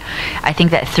climate. I think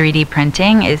that 3D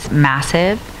printing is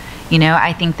massive. You know,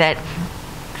 I think that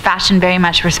fashion very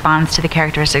much responds to the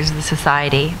characteristics of the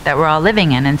society that we're all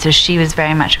living in. And so she was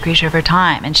very much a creature of her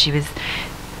time, and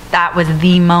that was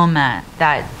the moment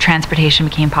that transportation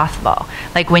became possible.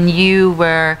 Like when you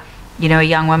were, you know, a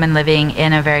young woman living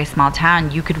in a very small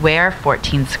town, you could wear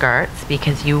 14 skirts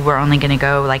because you were only going to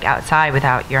go like outside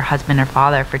without your husband or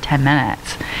father for 10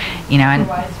 minutes, you know, and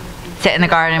sit in the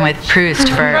garden with Proust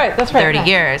for 30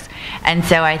 years. And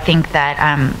so I think that,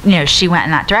 you know, she went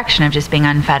in that direction of just being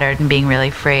unfettered and being really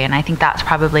free. And I think that's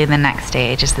probably the next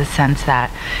stage, is the sense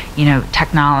that, you know,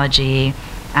 technology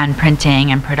and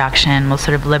printing and production will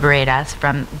sort of liberate us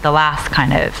from the last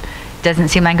kind of, doesn't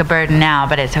seem like a burden now,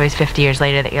 but it's always 50 years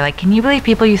later that you're like, can you believe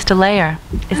people used to layer?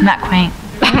 Isn't that quaint?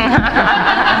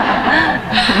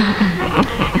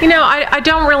 You know, I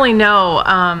don't really know.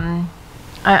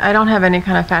 I don't have any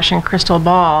kind of fashion crystal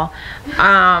ball.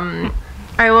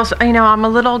 I also, you know, I'm a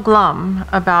little glum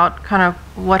about kind of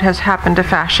what has happened to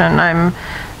fashion.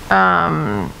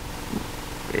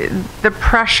 The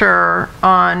pressure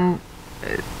on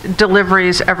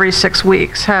deliveries every 6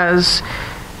 weeks has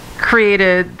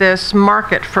created this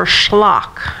market for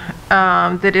schlock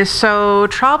that is so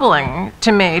troubling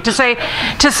to me. Listen,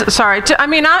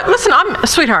 I'm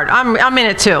sweetheart. I'm in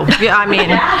it too. Yeah, I mean,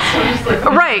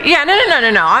 right? Yeah, no.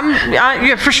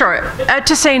 Yeah, for sure.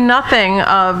 To say nothing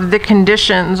of the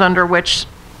conditions under which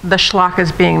the schlock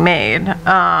is being made.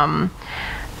 I'm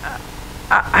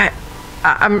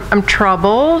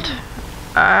troubled.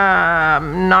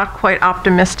 Not quite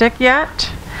optimistic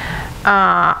yet.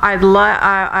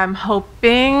 I'm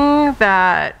hoping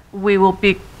that we will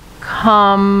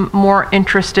become more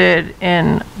interested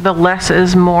in the less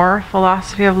is more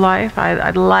philosophy of life.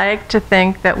 I'd like to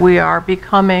think that we are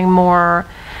becoming more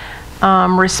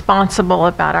responsible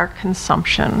about our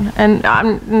consumption. And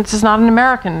this is not an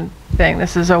American thing.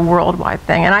 This is a worldwide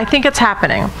thing. And I think it's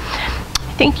happening.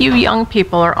 I think you young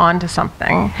people are onto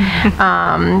something.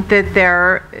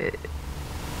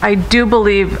 I do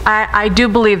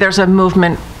believe there's a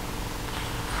movement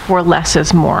for less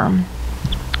is more.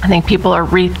 I think people are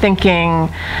rethinking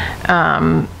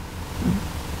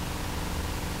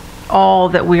all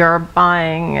that we are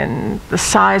buying and the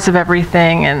size of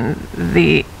everything and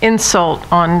the insult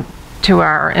to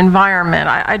our environment.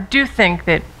 I do think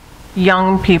that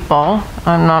young people,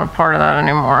 I'm not a part of that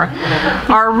anymore,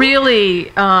 are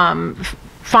really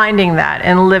finding that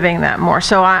and living that more.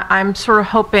 So I'm sort of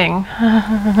hoping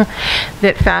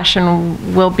that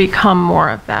fashion will become more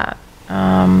of that.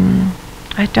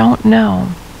 I don't know.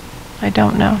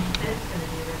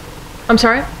 I'm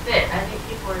sorry? I think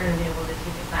people are going to be able to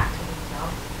take it back to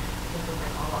themselves. This is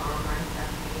like all the online stuff,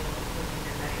 being able to look at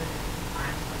your measurements and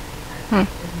find something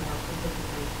that is more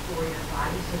specifically for your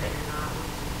body so that you're not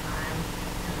wasting time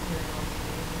kind of doing all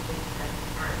these things that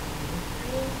aren't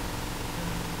mainstream.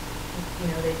 You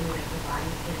know, they do like the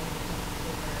body scanning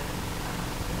or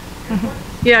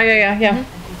Yeah. I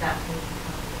think that's going to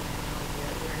become a technology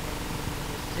that we're going to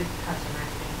use to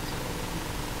customize things so that we can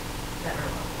better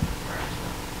level for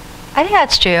ourselves. I think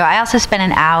that's true. I also spent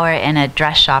an hour in a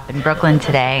dress shop in Brooklyn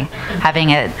today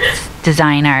having a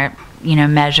designer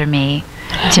measure me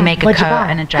to make a coat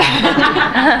and a dress.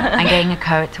 I'm getting a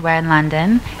coat to wear in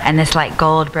London, and this like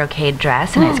gold brocade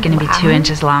dress, and it's going to be 2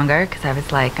 inches longer because I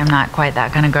was like, I'm not quite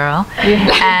that kind of girl. You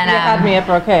had me at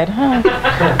brocade.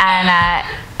 And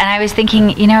I was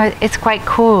thinking, it's quite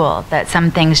cool that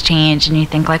some things change, and you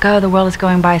think like, oh, the world is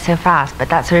going by so fast. But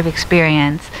that sort of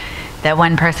experience that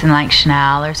one person like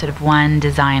Chanel, or sort of one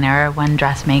designer, or one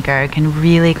dressmaker, can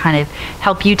really kind of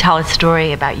help you tell a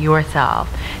story about yourself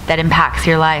that impacts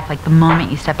your life. Like the moment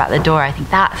you step out the door, I think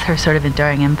that's her sort of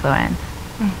enduring influence,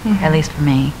 at least for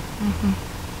me.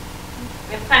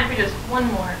 We have time for just one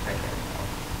more.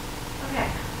 Okay.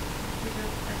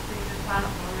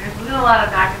 There's been a lot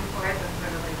of back and forth and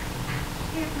sort of like,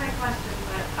 here's my question,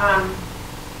 but I'm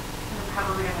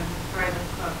probably going to destroy this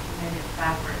book, so maybe it's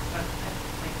backwards, but I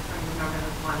like sort of remember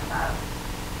this one about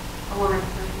a woman's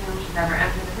perfume should never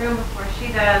enter the room before she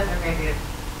does, or maybe it's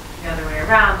the other way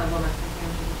around, the woman's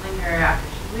perfume should linger after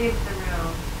she leaves the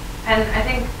room. And I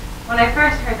think when I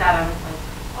first heard that, I was like,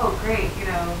 oh great,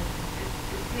 it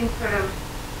seems sort of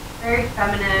very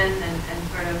feminine and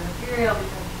sort of ethereal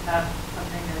because it's about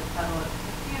something as subtle as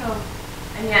perfume.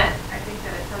 And yet, I think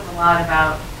that it says a lot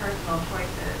about personal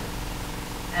choices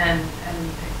and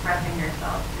expressing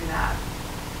yourself through that.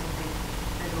 I think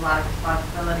there's a lot of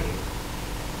responsibility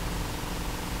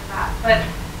for that. But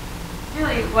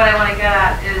really, what I want to get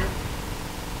at is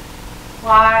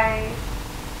why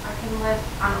I can list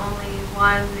on only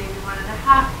one, maybe 1.5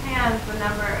 hands, the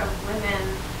number of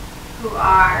women who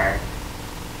are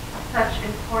such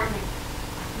important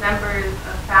members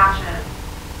of fashion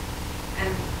and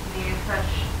made such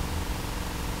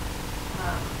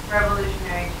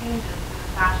revolutionary changes to the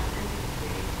fashion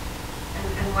industry, and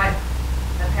what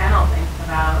the panel thinks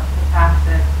about the fact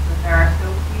that there are so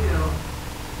few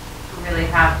who really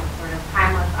have this sort of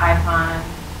timeless icon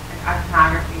and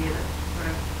iconography that sort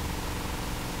of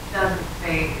doesn't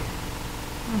fade.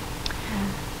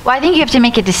 Well, I think you have to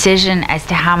make a decision as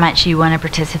to how much you want to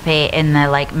participate in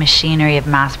the machinery of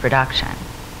mass production.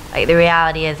 Like the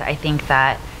reality is, I think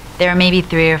that there are maybe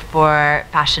 3 or 4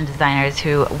 fashion designers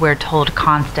who we're told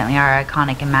constantly are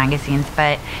iconic in magazines,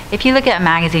 but if you look at a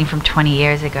magazine from 20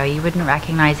 years ago, you wouldn't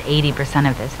recognize 80%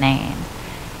 of those names.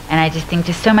 And I just think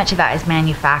just so much of that is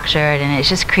manufactured, and it's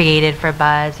just created for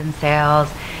buzz and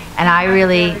sales. And I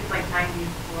really... It's like 90s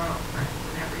floral prints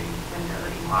in every window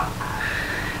that you walk past.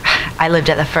 I lived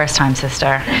it the first time,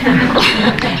 sister. But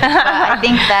I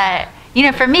think that,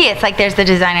 for me, it's like there's the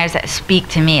designers that speak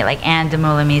to me, like Anne de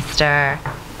Meulemeester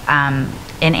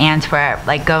in Antwerp,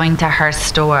 like going to her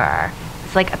store.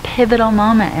 It's like a pivotal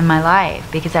moment in my life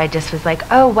because I just was like,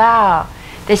 oh, wow,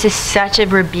 this is such a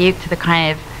rebuke to the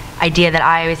kind of idea that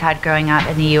I always had growing up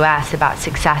in the US about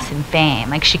success and fame.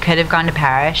 Like she could have gone to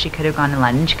Paris, she could have gone to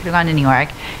London, she could have gone to New York,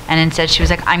 and instead she was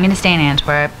like, I'm going to stay in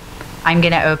Antwerp. I'm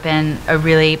going to open a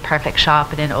really perfect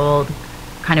shop in an old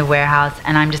kind of warehouse,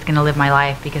 and I'm just going to live my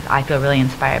life because I feel really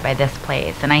inspired by this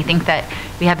place. And I think that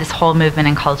we have this whole movement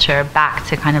and culture back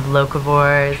to kind of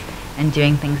locavores and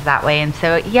doing things that way. And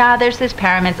so, yeah, there's those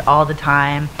pyramids all the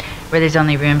time where there's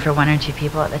only room for 1 or 2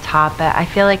 people at the top. But I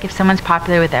feel like if someone's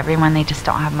popular with everyone, they just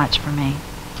don't have much for me.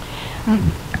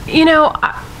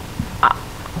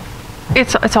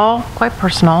 It's all quite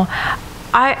personal.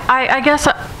 I guess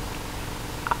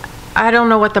I don't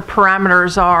know what the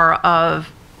parameters are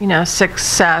of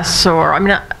success, or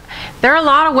there are a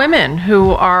lot of women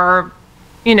who are,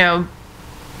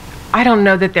 I don't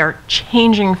know that they're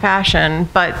changing fashion,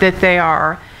 but that they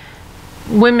are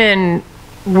women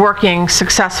working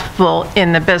successful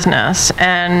in the business.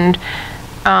 And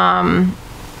there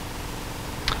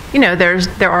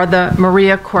are the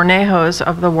Maria Cornejos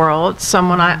of the world,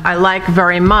 someone I like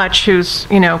very much, who's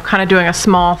kind of doing a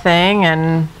small thing,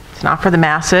 and it's not for the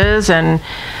masses,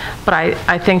 but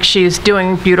I think she's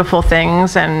doing beautiful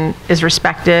things and is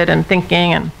respected and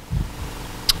thinking.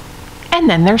 And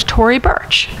then there's Tory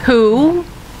Burch, who,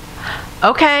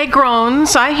 okay,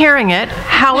 groans, I'm hearing it.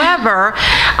 However,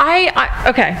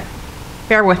 okay,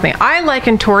 bear with me. I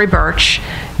liken Tory Burch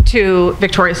to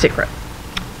Victoria's Secret.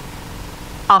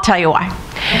 I'll tell you why.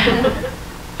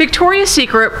 Victoria's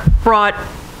Secret brought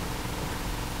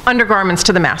undergarments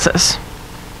to the masses.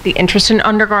 The interest in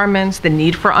undergarments, the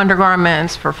need for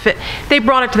undergarments, for fit, they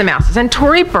brought it to the masses. And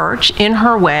Tory Burch, in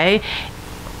her way,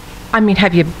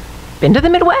 have you been to the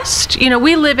Midwest?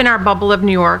 We live in our bubble of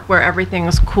New York where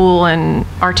everything's cool and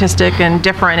artistic and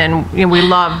different, and we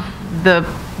love the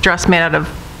dress made out of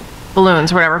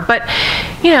balloons or whatever. But,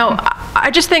 I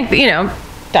just think,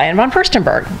 Diane von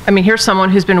Furstenberg. Here's someone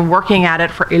who's been working at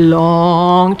it for a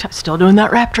long time, still doing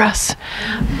that wrap dress,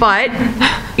 but,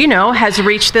 has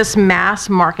reached this mass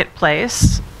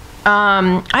marketplace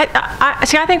I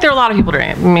see. I think there are a lot of people doing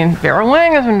it. I mean, Vera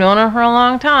Wang has been doing it for a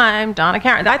long time. Donna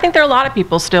Karan. I think there are a lot of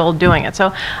people still doing it. So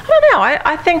I don't know.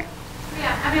 I think.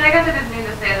 Yeah, I mean, I guess I didn't mean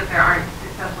to say that there aren't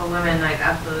successful women. Like,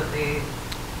 absolutely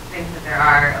think that there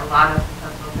are a lot of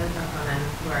successful business women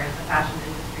who are in the fashion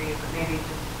industry, but maybe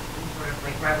just in sort of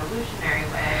like revolutionary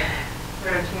way,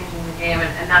 sort of changing the game.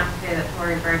 And not to say that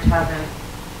Tory Burch hasn't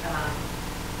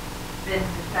been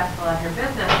successful at her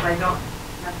business, but I don't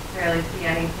necessarily see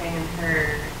anything in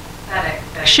her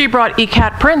aesthetic. She brought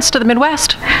ECAT prints to the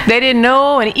Midwest. They didn't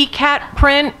know an ECAT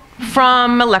print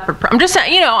from a leopard print. I'm just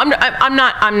saying, you know, I'm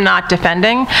not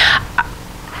defending.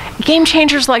 Game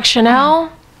changers like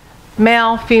Chanel,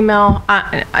 male, female,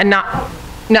 not a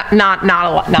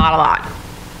lot.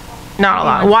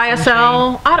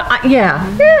 YSL,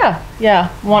 yeah.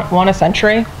 One a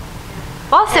century.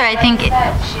 Also, I think she's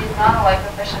not like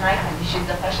a fashion icon. She's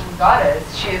a fashion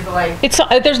goddess. She's like. We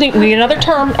need another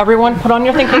term. Everyone, put on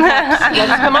your thinking caps.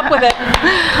 Let's come up with it.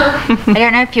 I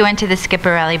don't know if you went to the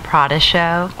Schiaparelli Prada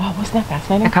show. Oh, wasn't that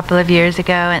fascinating? A couple of years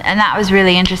ago, and that was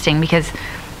really interesting because,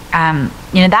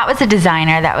 you know, that was a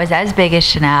designer that was as big as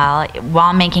Chanel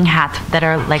while making hats that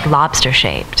are like lobster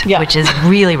shaped, which is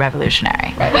really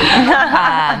revolutionary. Right.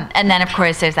 And then, of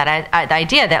course, there's that the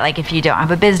idea that, like, if you don't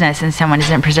have a business and someone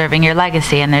isn't preserving your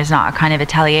legacy and there's not a kind of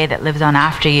atelier that lives on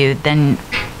after you, then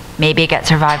maybe it gets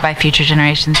survived by future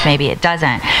generations, maybe it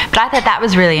doesn't. But I thought that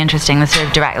was really interesting, the sort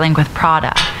of direct link with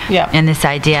Prada. Yeah. And this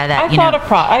idea that, I thought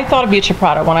of Miuccia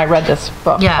Prada when I read this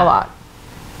book a lot.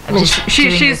 I mean,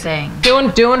 she's doing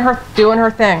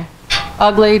her thing.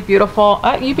 Ugly, beautiful.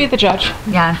 You be the judge.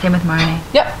 Yeah, same with Marnie.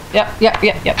 Yep.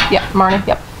 Marnie,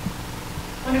 yep.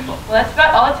 Wonderful. Well, that's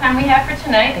about all the time we have for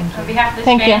tonight. On behalf of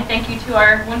the Strand, thank you to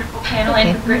our wonderful panel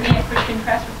and to Brittney at Pushkin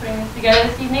Press for putting this together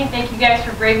this evening. Thank you guys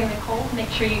for braving the cold. Make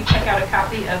sure you check out a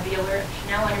copy of The Allure of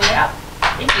Chanel on your way out.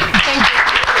 Thank you.